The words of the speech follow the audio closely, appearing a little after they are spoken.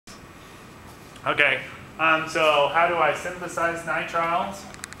Okay, so how do I synthesize nitriles?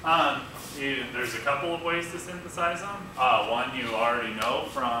 There's a couple of ways to synthesize them. One you already know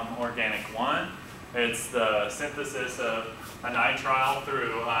from Organic 1. It's the synthesis of a nitrile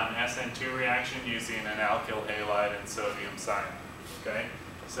through an SN2 reaction using an alkyl halide and sodium cyanide. Okay,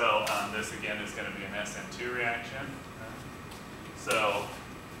 so this again is going to be an SN2 reaction. So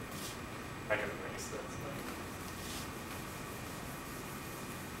I can erase that stuff.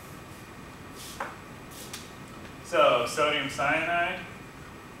 So sodium cyanide,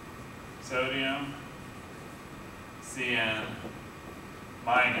 sodium, Cn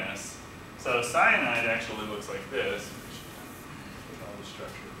minus. So cyanide actually looks like this. I'll just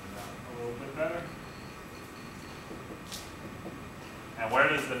structure it out a little bit better. And where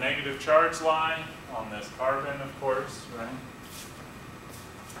does the negative charge lie? On this carbon, of course, right?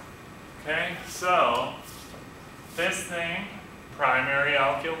 Okay, so this thing, primary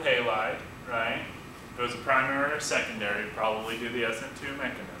alkyl halide, right? If it was a primary or secondary, probably do the SN2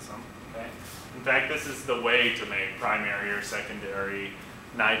 mechanism. Okay? In fact, this is the way to make primary or secondary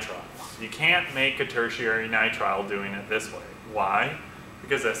nitrile. You can't make a tertiary nitrile doing it this way. Why?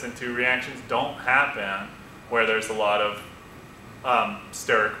 Because SN2 reactions don't happen where there's a lot of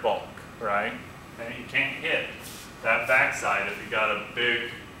steric bulk, right? Okay? You can't hit that backside if you got a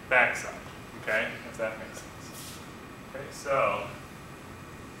big backside, okay? If that makes sense. Okay, so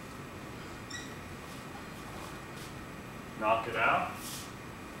knock it out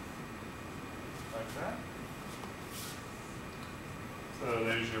like that. So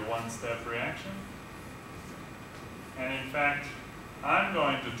there's your one-step reaction. And in fact, I'm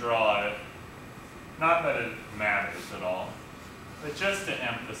going to draw it, not that it matters at all, but just to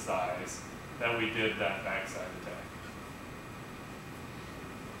emphasize that we did that backside attack.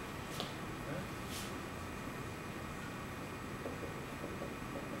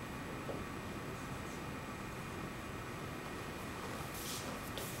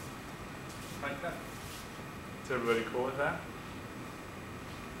 Like that. Is everybody cool with that?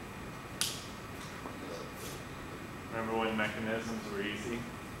 Remember when mechanisms were easy?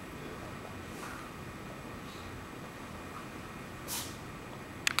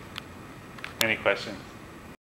 Any questions?